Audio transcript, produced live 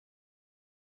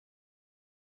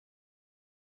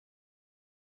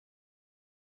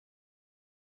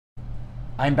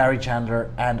I'm Barry Chandler,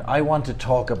 and I want to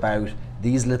talk about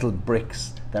these little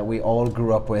bricks that we all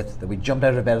grew up with, that we jumped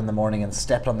out of bed in the morning and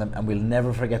stepped on them, and we'll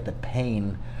never forget the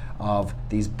pain of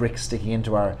these bricks sticking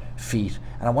into our feet.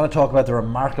 And I want to talk about the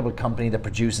remarkable company that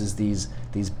produces these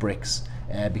bricks,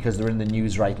 because they're in the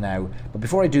news right now. But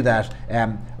before I do that, I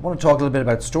want to talk a little bit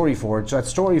about Storyforge. So at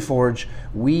Storyforge,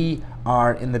 we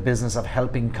are in the business of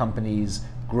helping companies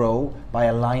grow by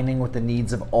aligning with the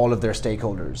needs of all of their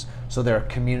stakeholders. So their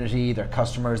community, their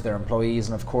customers, their employees,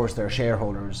 and of course their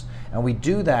shareholders. And we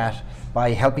do that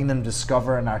by helping them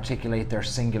discover and articulate their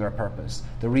singular purpose,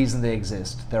 the reason they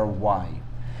exist, their why.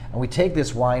 And we take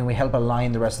this why and we help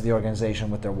align the rest of the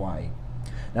organization with their why.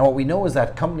 Now what we know is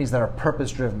that companies that are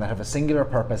purpose-driven, that have a singular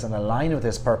purpose and align with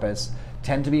this purpose,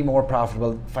 tend to be more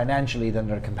profitable financially than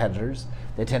their competitors.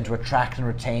 They tend to attract and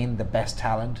retain the best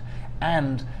talent,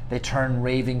 and they turn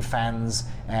raving fans,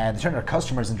 they turn their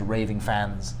customers into raving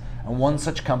fans. And one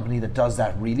such company that does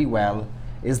that really well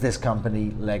is this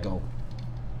company, Lego.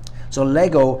 So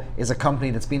Lego is a company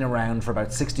that's been around for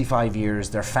about 65 years.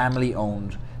 They're family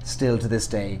owned still to this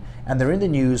day, and they're in the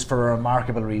news for a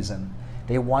remarkable reason.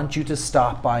 They want you to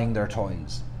stop buying their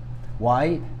toys.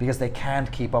 Why? Because they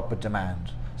can't keep up with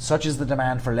demand. Such is the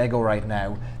demand for Lego right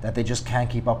now that they just can't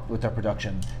keep up with their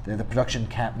production. The production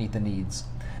can't meet the needs.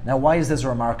 Now, why is this a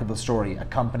remarkable story, a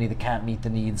company that can't meet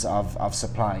the needs of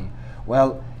supply?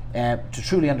 Well, to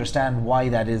truly understand why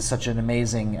that is such an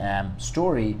amazing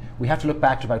story, we have to look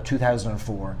back to about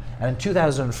 2004. And in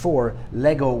 2004,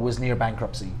 Lego was near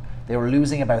bankruptcy. They were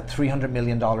losing about $300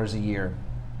 million a year.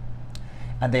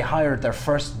 And they hired their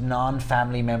first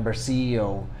non-family member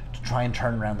CEO to try and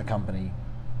turn around the company.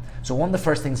 So one of the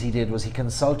first things he did was he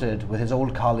consulted with his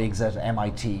old colleagues at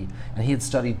MIT, and he had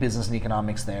studied business and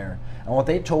economics there. And what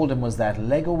they told him was that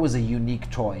Lego was a unique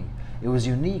toy. It was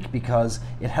unique because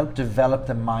it helped develop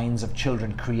the minds of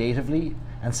children creatively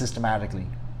and systematically.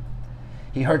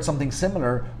 He heard something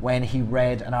similar when he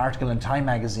read an article in Time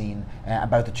magazine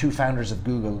about the two founders of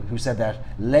Google, who said that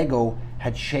Lego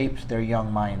had shaped their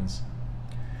young minds.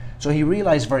 So he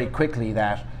realized very quickly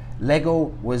that Lego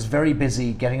was very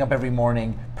busy getting up every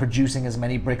morning, producing as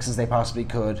many bricks as they possibly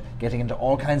could, getting into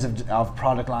all kinds of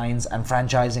product lines and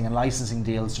franchising and licensing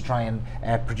deals to try and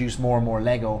produce more and more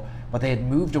Lego, but they had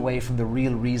moved away from the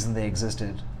real reason they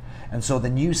existed. And so the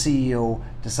new CEO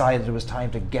decided it was time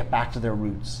to get back to their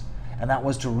roots, and that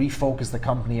was to refocus the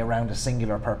company around a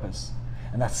singular purpose.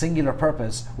 And that singular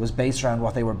purpose was based around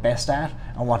what they were best at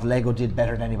and what Lego did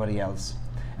better than anybody else.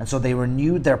 And so they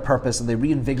renewed their purpose and they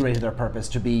reinvigorated their purpose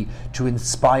to be to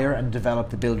inspire and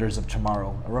develop the builders of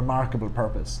tomorrow, a remarkable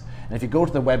purpose. And if you go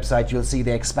to the website, you'll see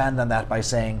they expand on that by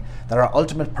saying that our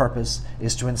ultimate purpose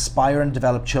is to inspire and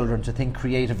develop children to think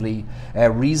creatively,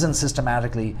 reason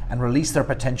systematically, and release their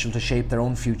potential to shape their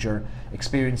own future,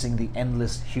 experiencing the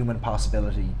endless human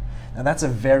possibility. And that's a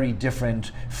very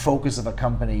different focus of a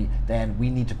company than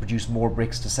we need to produce more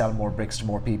bricks to sell more bricks to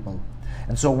more people.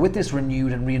 And so with this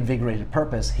renewed and reinvigorated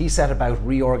purpose, he set about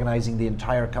reorganizing the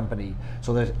entire company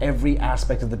so that every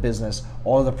aspect of the business,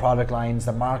 all the product lines,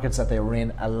 the markets that they were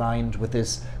in, aligned with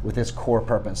this core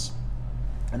purpose.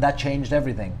 And that changed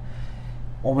everything.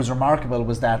 What was remarkable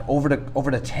was that over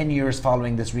the 10 years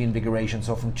following this reinvigoration,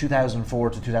 so from 2004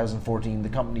 to 2014, the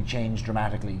company changed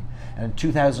dramatically. And in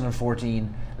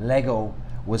 2014, Lego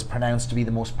was pronounced to be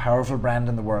the most powerful brand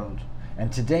in the world.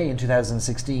 And today, in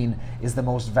 2016, is the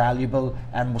most valuable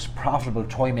and most profitable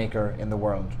toy maker in the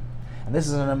world. And this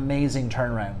is an amazing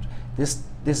turnaround. This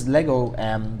Lego,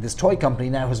 this toy company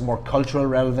now has more cultural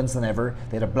relevance than ever.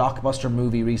 They had a blockbuster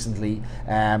movie recently.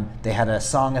 They had a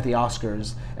song at the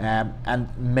Oscars, and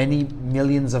many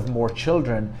millions of more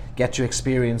children get to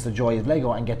experience the joy of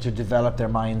Lego and get to develop their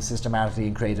minds systematically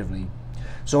and creatively.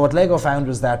 So what Lego found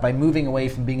was that by moving away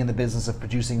from being in the business of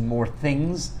producing more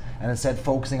things and instead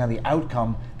focusing on the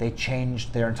outcome, they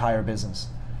changed their entire business.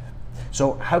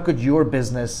 So how could your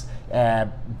business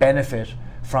benefit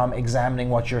from examining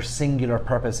what your singular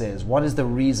purpose is? What is the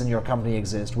reason your company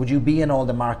exists? Would you be in all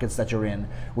the markets that you're in?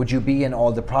 Would you be in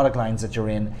all the product lines that you're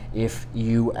in if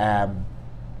you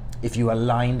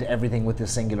aligned everything with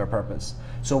this singular purpose?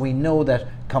 So we know that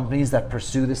companies that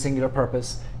pursue the singular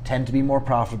purpose tend to be more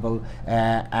profitable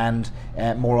and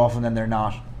more often than they're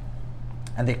not.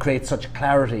 And they create such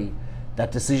clarity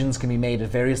that decisions can be made at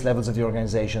various levels of the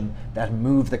organization that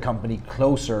move the company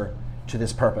closer to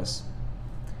this purpose.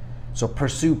 So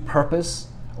pursue purpose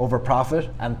over profit,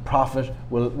 and profit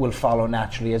will follow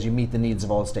naturally as you meet the needs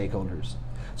of all stakeholders.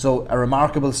 So a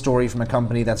remarkable story from a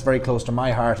company that's very close to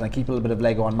my heart, and I keep a little bit of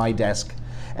Lego on my desk.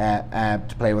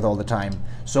 to play with all the time.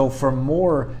 So for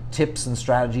more tips and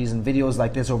strategies and videos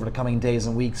like this over the coming days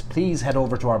and weeks, please head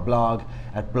over to our blog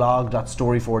at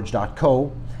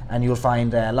blog.storyforge.co, and you'll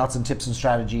find lots of tips and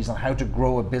strategies on how to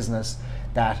grow a business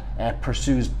that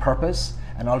pursues purpose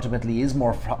and ultimately is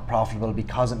more profitable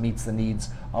because it meets the needs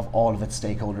of all of its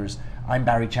stakeholders. I'm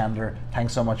Barry Chandler.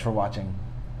 Thanks so much for watching.